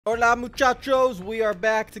Hola muchachos, we are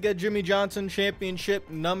back to get Jimmy Johnson Championship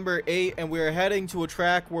number 8, and we are heading to a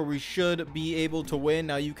track where we should be able to win.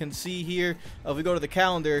 Now you can see here, if we go to the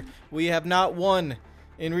calendar, we have not won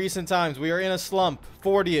in recent times. We are in a slump.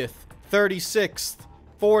 40th, 36th,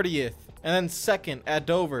 40th, and then 2nd at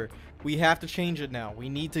Dover. We have to change it now. We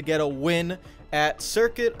need to get a win at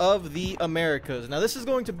Circuit of the Americas. Now this is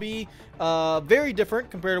going to be very different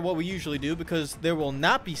compared to what we usually do because there will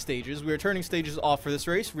not be stages. We are turning stages off for this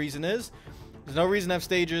race. Reason is there's no reason to have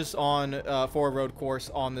stages on for a road course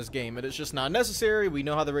on this game. It is just not necessary. We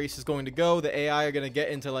know how the race is going to go. The AI are going to get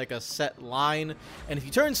into like a set line, and if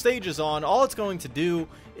you turn stages on, all it's going to do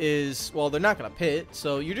is, well, they're not going to pit,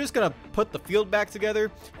 so you're just going to put the field back together,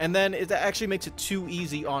 and then it actually makes it too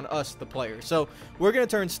easy on us, the players. So we're going to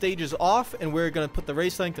turn stages off, and we're going to put the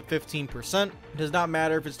race length to 15%. It does not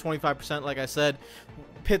matter if it's 25%, like I said.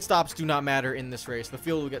 Pit stops do not matter in this race. The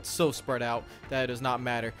field will get so spread out that it does not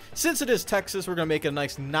matter. Since it is Texas, we're going to make it a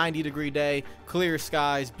nice 90-degree day, clear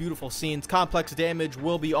skies, beautiful scenes. Complex damage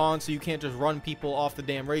will be on, so you can't just run people off the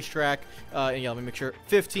damn racetrack. And yeah, let me make sure,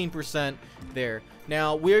 15% there.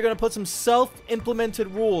 Now, we are going to put some self-implemented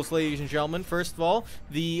rules, ladies and gentlemen. First of all,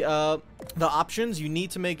 the options, you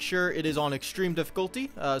need to make sure it is on extreme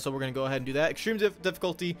difficulty. So we're going to go ahead and do that. Extreme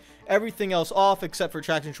difficulty, everything else off except for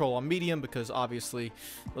traction control on medium because obviously,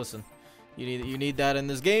 listen, you need that in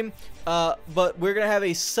this game. But we're going to have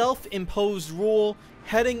a self-imposed rule.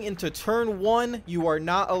 Heading into turn 1, you are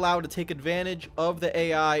not allowed to take advantage of the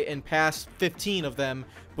AI and pass 15 of them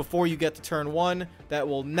before you get to turn 1. That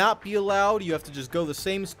will not be allowed. You have to just go the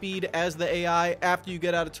same speed as the AI. After you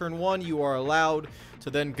get out of turn 1, you are allowed to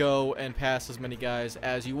then go and pass as many guys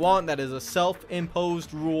as you want. That is a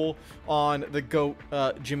self-imposed rule on the GOAT,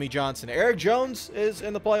 Jimmy Johnson. Eric Jones is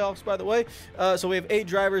in the playoffs, by the way. So we have 8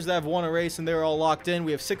 drivers that have won a race, and they're all locked in.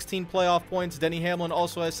 We have 16 playoff points. Denny Hamlin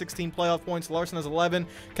also has 16 playoff points. Larson has 11.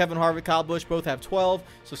 Kevin Harvick, Kyle Busch both have 12.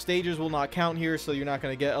 So stages will not count here, so you're not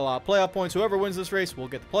going to get a lot of playoff points. Whoever wins this race will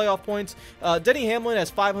get the playoff points. Denny Hamlin has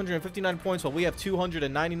 559 points, while we have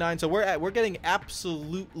 299. So we're getting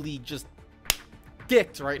absolutely just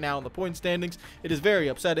kicked right now in the point standings. It is very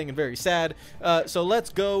upsetting and very sad. So let's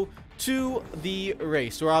go to the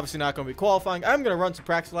race. We're obviously not going to be qualifying. I'm going to run some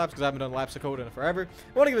practice laps because I haven't done laps of COTA in forever.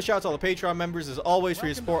 I want to give a shout out to all the Patreon members as always for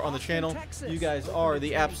your support on the channel. You guys are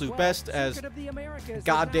the absolute best. As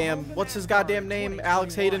goddamn, what's his goddamn name?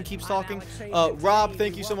 Alex Hayden keeps talking. Rob,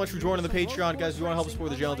 thank you so much for joining the Patreon. Guys, if you want to help support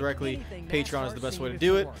the channel directly, Patreon is the best way to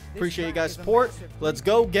do it. Appreciate you guys' support. Let's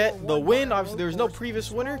go get the win. Obviously, there was no previous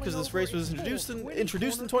winner because this race was introduced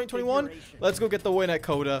in 2021. Let's go get the win at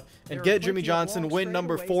COTA and get Jimmy Johnson win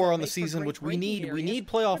number 4 on the season, which we need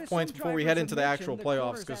playoff points before we head into the actual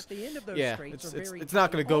playoffs, because yeah, it's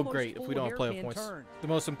not going to go great if we don't have playoff points. The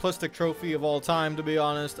most simplistic trophy of all time, to be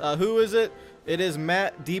honest. Who is it? It is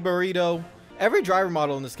Matt DiBurrito. Every driver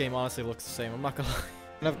model in this game honestly looks the same, I'm not gonna lie.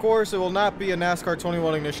 And of course, it will not be a NASCAR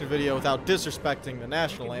 21 Ignition video without disrespecting the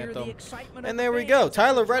national anthem. And there we go.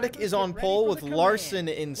 Tyler Reddick is on pole with Larson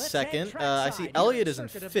in 2nd. I see Elliott is in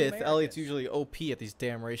 5th. Elliott's usually OP at these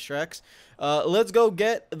damn racetracks. Let's go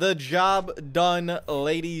get the job done,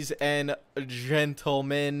 ladies and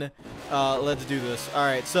gentlemen. Let's do this. All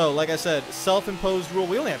right, so like I said, self-imposed rule.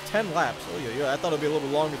 We only have 10 laps. Oh, yeah, I thought it would be a little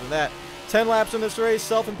bit longer than that. 10 laps in this race.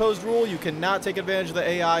 Self-imposed rule. You cannot take advantage of the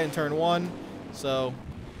AI in turn 1. So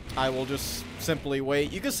I will just simply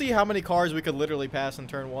wait. You can see how many cars we could literally pass in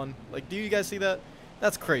turn 1. Like, do you guys see that?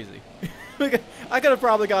 That's crazy. I could have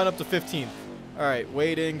probably gotten up to 15th. All right,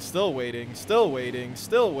 waiting, still waiting, still waiting,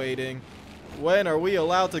 still waiting. When are we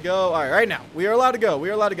allowed to go? All right, right now. We are allowed to go. We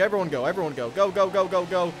are allowed to go. Everyone go. Everyone go. Go, go, go, go,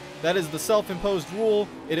 go. That is the self-imposed rule.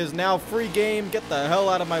 It is now free game. Get the hell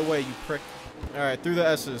out of my way, you prick. All right, through the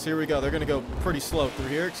S's. Here we go. They're going to go pretty slow through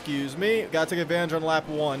here. Excuse me. Got to take advantage on lap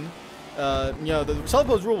 1. You know, the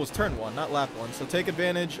self-imposed rule was turn 1, not lap 1. So take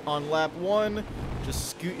advantage on lap 1. Just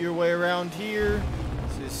scoot your way around here.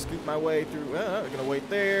 Just scoot my way through. We're gonna wait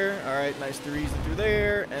there. All right, nice 3s through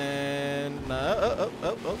there, and I'm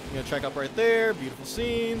gonna check up right there. Beautiful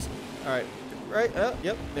scenes. All right, right.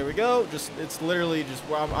 Yep, there we go. Just it's literally just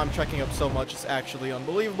where I'm checking up so much. It's actually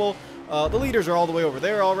unbelievable. The leaders are all the way over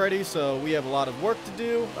there already, so we have a lot of work to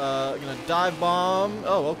do. Gonna dive bomb.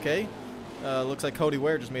 Oh, okay. Looks like Cody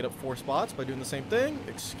Ware just made up 4 spots by doing the same thing.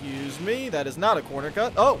 Excuse me, that is not a corner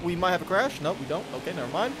cut. Oh, we might have a crash. Nope, we don't. Okay,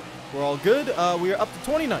 never mind. We're all good. We are up to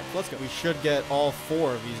 29th. Let's go. We should get all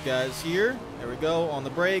 4 of these guys here. There we go, on the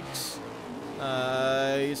brakes.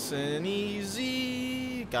 Nice and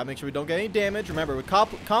easy. Gotta make sure we don't get any damage. Remember, with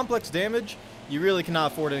complex damage, you really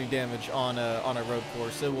cannot afford any damage on a road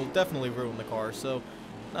course. It will definitely ruin the car. So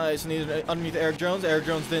Nice, and he's underneath Eric Jones. Eric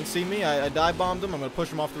Jones didn't see me. I dive bombed him. I'm going to push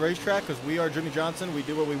him off the racetrack because we are Jimmy Johnson. We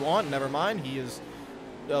do what we want. Never mind. He is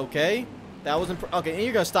okay. That was okay. And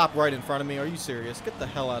you're going to stop right in front of me. Are you serious? Get the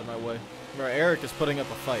hell out of my way. All right, Eric is putting up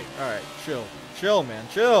a fight. All right, chill. Chill, man.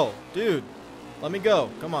 Chill. Dude, let me go.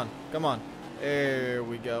 Come on. Come on. There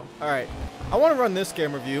we go. All right. I want to run this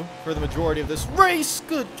camera view for the majority of this race.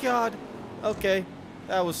 Good God. Okay.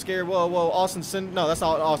 That was scary. Whoa, whoa. Austin Cindric. No, that's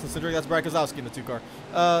not Austin Cindric. That's Brad Keselowski in the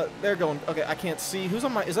 2-car. They're going. Okay, I can't see. Who's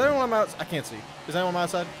on my... Is anyone on my outside? I can't see. Is anyone on my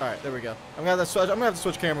outside? All right, there we go. I'm going to have to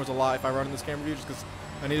switch cameras a lot if I run in this camera view just because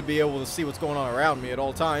I need to be able to see what's going on around me at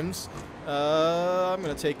all times. I'm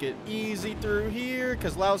going to take it easy through here.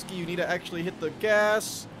 Keselowski, you need to actually hit the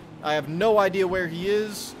gas. I have no idea where he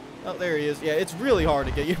is. Oh, there he is. Yeah, it's really hard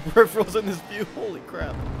to get your peripherals in this view. Holy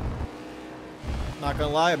crap. Not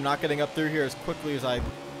gonna lie, I'm not getting up through here as quickly as I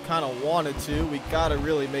kind of wanted to. We gotta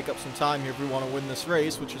really make up some time here if we want to win this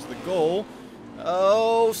race, which is the goal.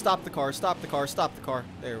 Oh, stop the car, stop the car, stop the car.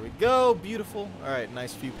 There we go, beautiful. All right,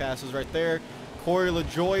 nice few passes right there. Corey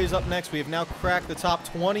LaJoie is up next. We have now cracked the top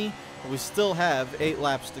 20, but we still have 8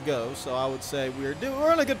 laps to go. So I would say we're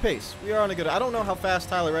on a good pace. We are on a good. I don't know how fast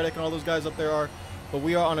Tyler Reddick and all those guys up there are, but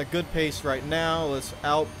we are on a good pace right now. Let's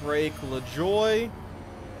outbrake LaJoie.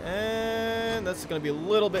 And that's going to be a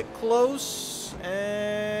little bit close.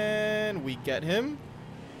 And we get him.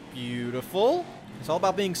 Beautiful. It's all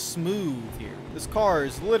about being smooth here. This car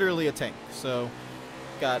is literally a tank. So,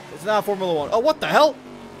 it's not Formula 1. Oh, what the hell?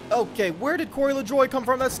 Okay, where did Corey LaJoie come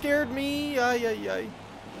from? That scared me.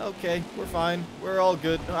 Okay, we're fine. We're all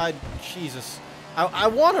good. Jesus. I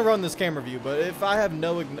want to run this camera view, but if I have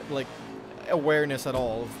no, like, awareness at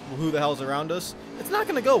all of who the hell's around us, it's not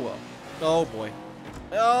going to go well. Oh, boy.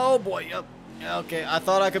 Oh, boy. Yep. Okay, I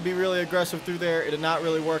thought I could be really aggressive through there. It did not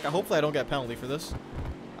really work. Hopefully I don't get a penalty for this.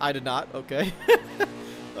 I did not. Okay.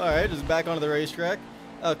 All right, just back onto the racetrack.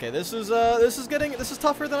 Okay, this is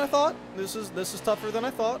tougher than I thought. This is tougher than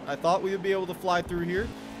I thought. I thought we would be able to fly through here,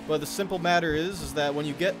 but the simple matter is that when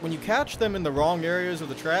you catch them in the wrong areas of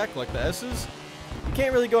the track, like the S's, you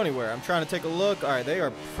can't really go anywhere. I'm trying to take a look. All right, they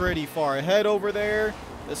are pretty far ahead over there.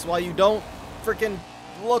 This is why you don't freaking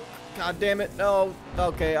look. God damn it. No.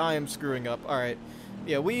 Okay, I am screwing up. All right.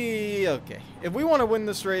 Yeah, okay. If we want to win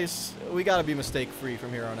this race, we got to be mistake-free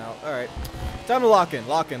from here on out. All right. Time to lock in.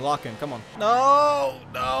 Lock in. Lock in. Come on. No.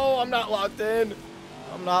 No, I'm not locked in.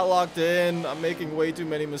 I'm not locked in. I'm making way too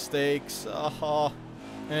many mistakes. An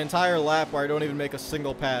entire lap where I don't even make a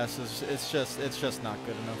single pass it's just not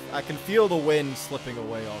good enough. I can feel the wind slipping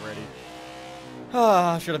away already.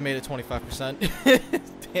 I should have made it 25%.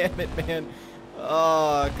 Damn it, man.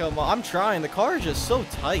 Oh, come on. I'm trying. The car is just so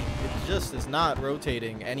tight. It just is not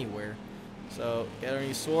rotating anywhere. So, get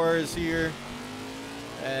any Suarez here.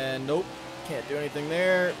 And nope, can't do anything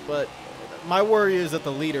there. But my worry is that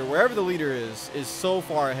the leader, wherever the leader is so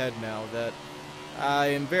far ahead now that I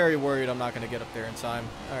am very worried I'm not going to get up there in time.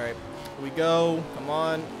 All right, here we go. Come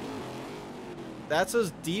on. That's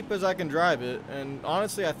as deep as I can drive it. And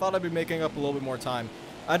honestly, I thought I'd be making up a little bit more time.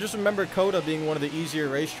 I just remember COTA being one of the easier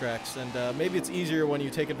racetracks, and maybe it's easier when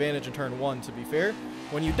you take advantage in turn 1, to be fair.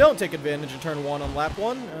 When you don't take advantage in turn 1 on lap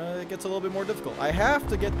 1, it gets a little bit more difficult. I have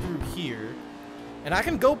to get through here, and I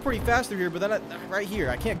can go pretty fast through here, but then right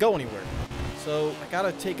here, I can't go anywhere. So I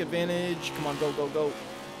gotta take advantage. Come on, go, go, go.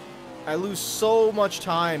 I lose so much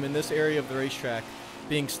time in this area of the racetrack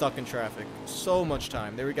being stuck in traffic. So much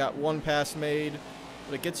time. There we got one pass made,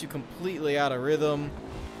 but it gets you completely out of rhythm.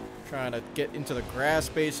 Trying to get into the grass,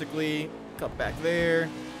 basically. Cut back there.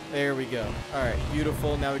 There we go. All right,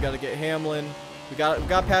 beautiful. Now we got to get Hamlin. We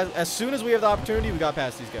got past. As soon as we have the opportunity, we got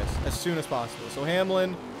past these guys as soon as possible. So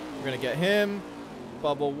Hamlin, we're gonna get him.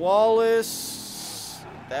 Bubba Wallace.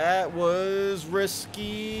 That was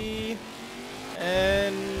risky,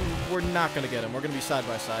 and we're not gonna get him. We're gonna be side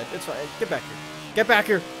by side. It's fine. Get back here. Get back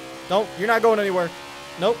here. Don't. You're not going anywhere.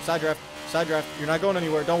 Nope. Side draft. Side draft. You're not going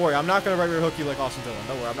anywhere. Don't worry. I'm not going to right rear hook you like Austin Dillon.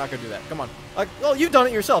 Don't worry. I'm not going to do that. Come on. Well, you've done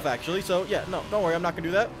it yourself, actually. So, yeah. No, don't worry. I'm not going to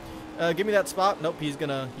do that. Give me that spot. Nope. He's going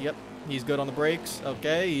to... Yep. He's good on the brakes.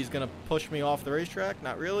 Okay. He's going to push me off the racetrack.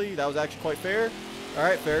 Not really. That was actually quite fair. All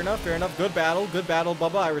right. Fair enough. Fair enough. Good battle. Good battle.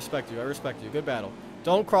 Bubba, I respect you. I respect you. Good battle.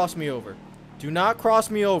 Don't cross me over. Do not cross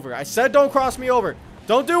me over. I said don't cross me over.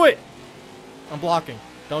 Don't do it. I'm blocking.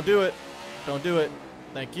 Don't do it. Don't do it.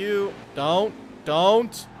 Thank you. Don't.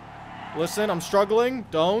 Listen, I'm struggling.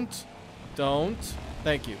 Don't.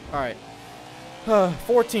 Thank you. All right.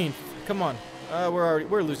 14th. Come on.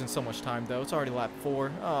 We're losing so much time though. It's already lap 4.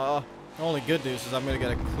 The only good news is I'm gonna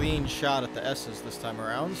get a clean shot at the S's this time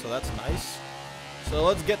around, so that's nice. So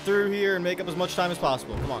let's get through here and make up as much time as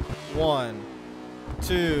possible. Come on. 1,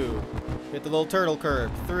 2. Hit the little turtle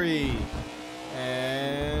curve. 3.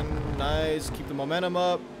 And nice. Keep the momentum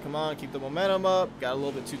up. Come on, keep the momentum up. Got a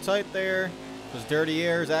little bit too tight there. Because dirty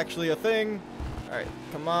air is actually a thing. Alright,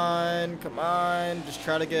 come on, come on. Just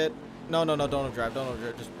try to get... No, don't overdrive, don't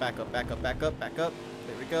overdrive. Just back up, back up, back up, back up.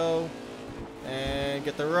 There we go. And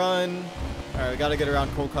get the run. Alright, we got to get around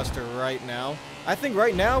Cole Custer right now. I think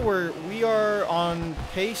right now we are on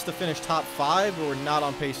pace to finish top 5, but we're not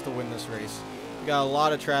on pace to win this race. We got a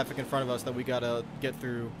lot of traffic in front of us that we got to get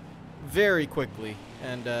through very quickly.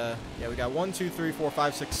 And, yeah, we got 1, 2, 3, 4,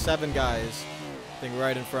 5, 6, 7 guys, I think,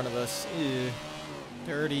 right in front of us. Ew.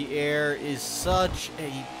 Dirty air is such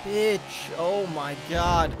a bitch. Oh, my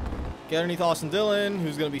God. Get underneath Austin Dillon,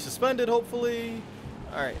 who's going to be suspended, hopefully.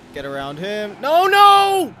 All right, get around him.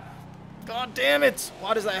 No! God damn it.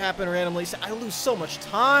 Why does that happen randomly? I lose so much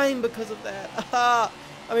time because of that. I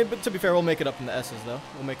mean, but to be fair, we'll make it up in the S's, though.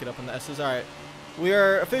 We'll make it up in the S's. All right. We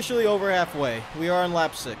are officially over halfway. We are on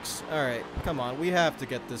lap 6. All right, come on. We have to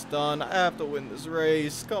get this done. I have to win this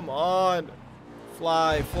race. Come on.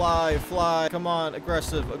 Fly, fly, fly. Come on.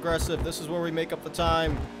 Aggressive, aggressive. This is where we make up the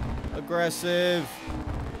time. Aggressive.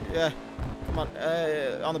 Yeah. Come on.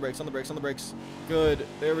 On the brakes, on the brakes, on the brakes. Good.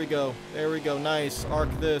 There we go. There we go. Nice.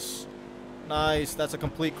 Arc this. Nice. That's a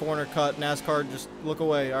complete corner cut. NASCAR, just look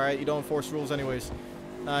away. All right. You don't enforce rules anyways.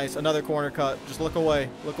 Nice. Another corner cut. Just look away.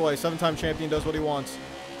 Look away. 7-time champion does what he wants.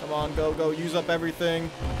 Come on. Go, go. Use up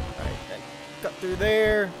everything. All right. And cut through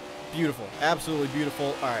there. Beautiful. Absolutely beautiful.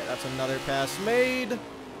 All right. That's another pass made.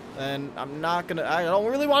 And I'm not going to... I don't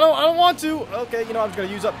really want to... I don't want to. Okay. You know, I'm just going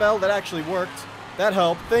to use up Bell. That actually worked. That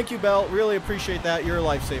helped. Thank you, Bell. Really appreciate that. You're a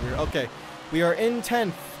lifesaver. Okay. We are in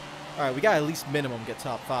 10th. All right. We got to at least minimum get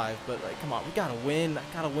top 5. But, like, come on. We got to win. I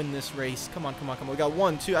got to win this race. Come on, come on, come on. We got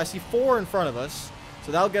 1, 2. I see 4 in front of us.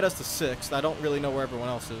 So that'll get us to 6th. I don't really know where everyone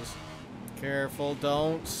else is. Careful.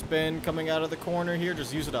 Don't spin coming out of the corner here.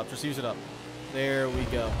 Just use it up. Just use it up. There we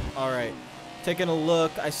go. All right. Taking a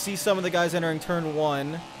look. I see some of the guys entering turn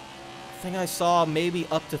 1. I think I saw maybe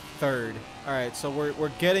up to 3rd. All right. So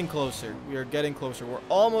we're getting closer. We are getting closer. We're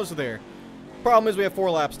almost there. Problem is we have 4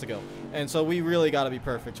 laps to go. And so we really got to be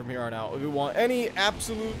perfect from here on out. If we want any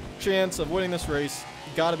absolute chance of winning this race,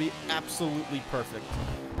 got to be absolutely perfect.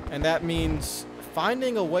 And that means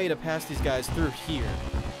finding a way to pass these guys through here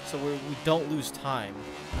so we don't lose time.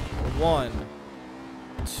 1,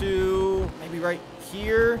 2, maybe right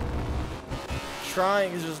here.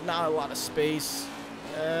 Trying, is just not a lot of space.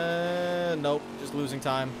 Nope, just losing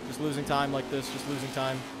time. Just losing time like this, just losing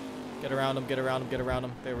time. Get around him, get around him, get around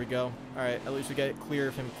him. There we go. All right, at least we get clear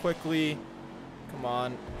of him quickly. Come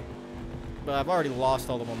on. But I've already lost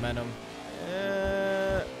all the momentum.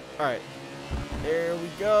 All right, there we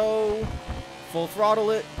go. Full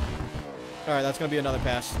throttle it. All right, that's going to be another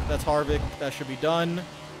pass. That's Harvick. That should be done.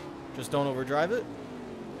 Just don't overdrive it.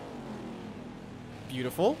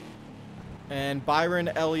 Beautiful. And Byron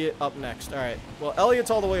Elliott up next. All right. Well, Elliott's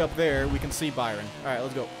all the way up there. We can see Byron. All right,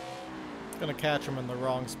 let's go. Going to catch him in the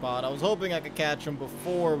wrong spot. I was hoping I could catch him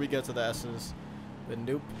before we get to the S's. But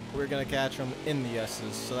nope. We're going to catch him in the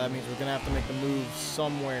S's. So that means we're going to have to make the move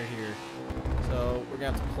somewhere here. So we're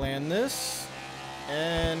going to have to plan this.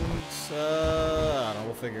 And, I don't know,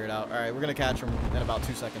 we'll figure it out. All right, we're going to catch him in about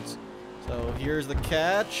 2 seconds. So here's the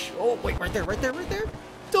catch. Oh, wait, right there, right there, right there.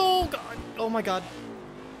 Oh, God. Oh, my God.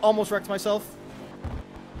 Almost wrecked myself.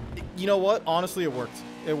 You know what? Honestly, it worked.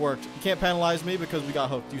 It worked. You can't penalize me because we got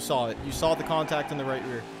hooked. You saw it. You saw the contact in the right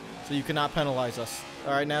rear. So you cannot penalize us.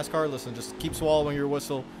 All right, NASCAR, listen, just keep swallowing your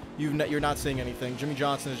whistle. You're not seeing anything. Jimmy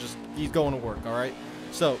Johnson is just, he's going to work, all right?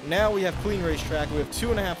 So now we have clean racetrack. We have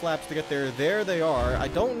 2.5 laps to get there. There they are. I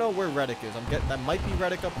don't know where Reddick is. That might be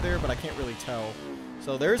Reddick up there, but I can't really tell.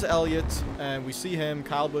 So there's Elliott, and we see him.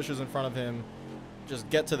 Kyle Busch is in front of him. Just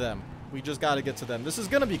get to them. We just got to get to them. This is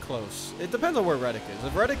going to be close. It depends on where Reddick is.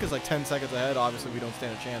 If Reddick is like 10 seconds ahead, obviously we don't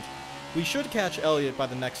stand a chance. We should catch Elliott by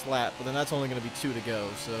the next lap, but then that's only going to be 2 to go.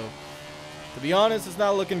 So to be honest, it's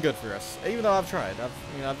not looking good for us. Even though I've tried.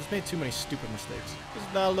 I've just made too many stupid mistakes.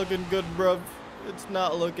 It's not looking good, bruv. It's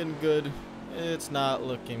not looking good. It's not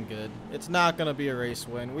looking good. It's not going to be a race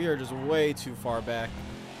win. We are just way too far back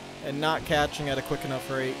and not catching at a quick enough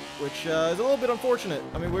rate, which is a little bit unfortunate.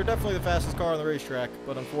 I mean, we're definitely the fastest car on the racetrack,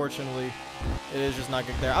 but unfortunately, it is just not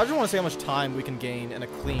getting there. I just want to see how much time we can gain in a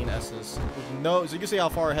clean S's. So you can see how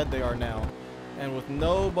far ahead they are now. And with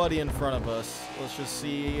nobody in front of us, let's just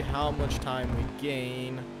see how much time we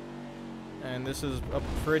gain. And this is a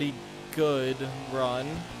pretty good run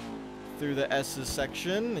through the S's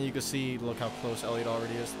section, and you can see, look how close Elliott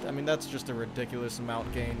already is. I mean, that's just a ridiculous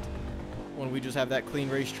amount gained when we just have that clean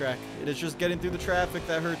racetrack. It is just getting through the traffic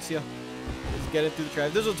that hurts you. Let's get it through the track.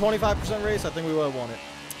 If this was a 25% race, I think we would have won it.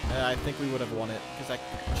 I think we would have won it because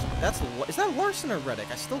is that Larson or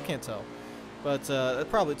Reddick? I still can't tell, but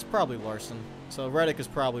it's probably Larson. So Reddick is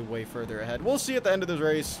probably way further ahead. We'll see at the end of this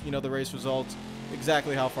race. You know, the race results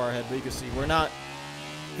exactly how far ahead. But you can see we're not.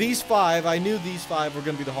 These 5, I knew these 5 were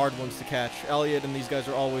going to be the hard ones to catch. Elliott and these guys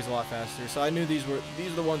are always a lot faster, so I knew these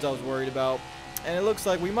are the ones I was worried about. And it looks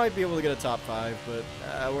like we might be able to get a top 5,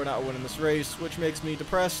 but we're not winning this race, which makes me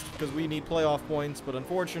depressed because we need playoff points. But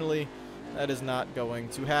unfortunately, that is not going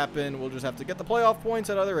to happen. We'll just have to get the playoff points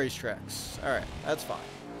at other racetracks. All right, that's fine.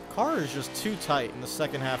 Car is just too tight in the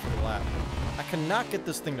second half of the lap. I cannot get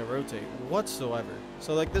this thing to rotate whatsoever.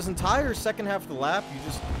 So like this entire second half of the lap,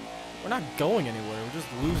 we're not going anywhere. We're just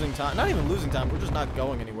losing time. Not even losing time. We're just not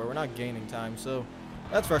going anywhere. We're not gaining time. So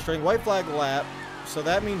that's frustrating. White flag lap. So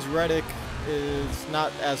that means Reddick is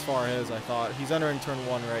not as far ahead as I thought. He's entering turn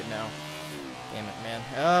 1 right now. Damn it, man.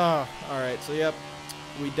 Oh, all right. So, yep.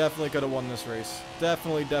 We definitely could have won this race.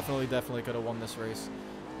 Definitely could have won this race.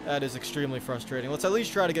 That is extremely frustrating. Let's at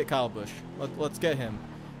least try to get Kyle Busch. Let's get him.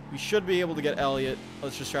 We should be able to get Elliott.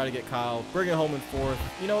 Let's just try to get Kyle. Bring it home in 4th.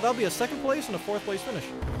 You know, that'll be a 2nd place and a 4th place finish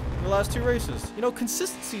in the last 2 races. You know,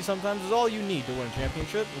 consistency sometimes is all you need to win a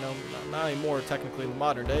championship. You know, not anymore technically in the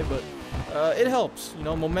modern day, but it helps. You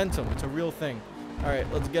know, momentum. It's a real thing. All right,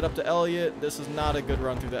 let's get up to Elliott. This is not a good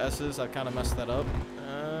run through the S's. I kind of messed that up.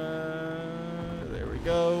 There we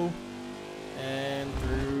go. And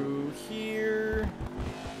through here.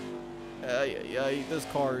 Yeah, this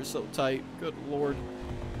car is so tight. Good Lord.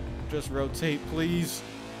 Just rotate, please.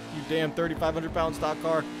 You damn 3,500-pound stock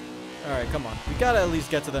car. All right, come on. We got to at least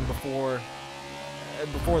get to them before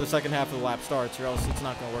the second half of the lap starts, or else it's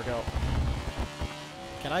not going to work out.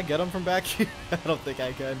 Can I get them from back here? I don't think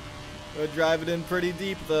I can. We'll drive it in pretty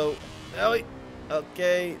deep, though. Ellie.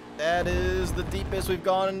 Okay, that is the deepest we've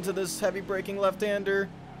gone into this heavy braking left-hander.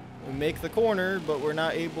 We make the corner, but we're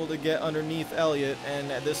not able to get underneath Elliott, and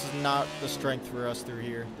this is not the strength for us through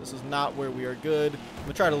here. This is not where we are good. I'm going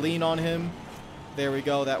to try to lean on him. There we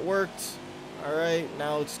go. That worked. All right,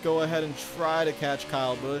 now let's go ahead and try to catch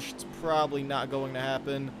Kyle Busch. It's probably not going to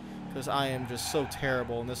happen because I am just so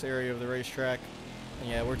terrible in this area of the racetrack. And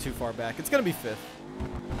yeah, we're too far back. It's going to be 5th.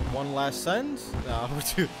 One last send? No,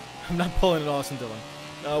 I'm not pulling an Austin Dillon.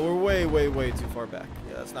 No, we're way too far back.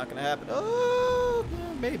 Yeah, that's not going to happen. Oh,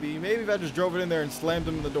 yeah, maybe. Maybe if I just drove it in there and slammed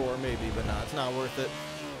him in the door, maybe. But nah, it's not worth it.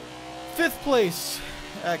 5th place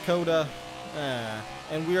at COTA.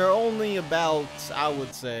 And we are only about, I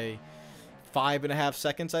would say, 5.5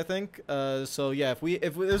 seconds, I think. So yeah,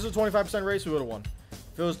 if this was a 25% race, we would have won.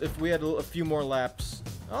 If we had a few more laps.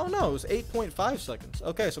 Oh no, it was 8.5 seconds.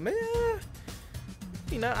 Okay, so maybe,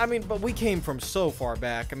 you know, I mean, but we came from so far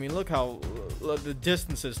back. I mean, look how the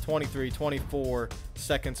distance is 23, 24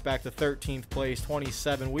 seconds back to 13th place,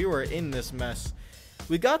 27. We were in this mess.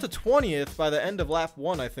 We got to 20th by the end of lap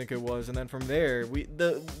 1, I think it was, and then from there,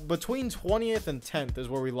 between 20th and 10th is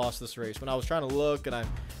where we lost this race. When I was trying to look and I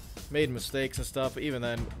made mistakes and stuff, but even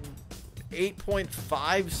then,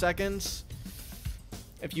 8.5 seconds.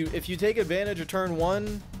 If you take advantage of turn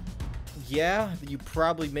 1, yeah, you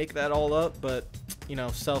probably make that all up, but you know,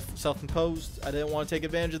 self-imposed. I didn't want to take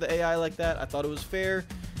advantage of the AI like that. I thought it was fair.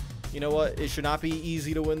 You know what? It should not be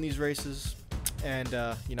easy to win these races, and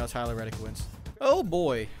you know, Tyler Reddick wins. Oh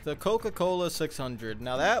boy, the Coca-Cola 600.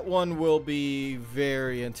 Now that one will be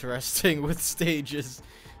very interesting with stages.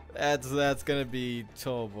 That's gonna be,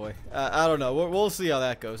 oh boy, I don't know. We'll see how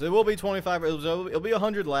that goes. It will be 25. It'll be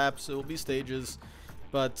 100 laps. It will be stages.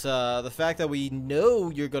 But the fact that we know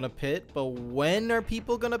you're gonna pit, but when are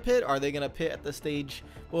people gonna pit? Are they gonna pit at the stage?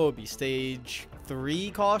 What would be stage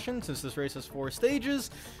 3 caution? Since this race has 4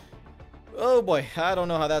 stages. Oh boy, I don't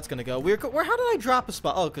know how that's gonna go. How did I drop a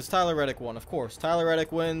spot? Oh, because Tyler Reddick won, of course. Tyler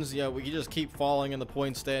Reddick wins. Yeah, we can just keep falling in the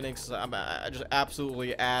point standings. I just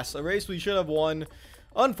absolutely ass. A race we should have won.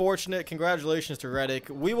 Unfortunate. Congratulations to Reddick.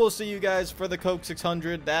 We will see you guys for the Coke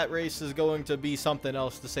 600. That race is going to be something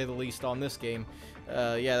else, to say the least, on this game.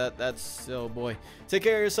 Yeah, that's, oh boy. Take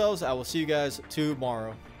care of yourselves. I will see you guys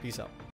tomorrow. Peace out.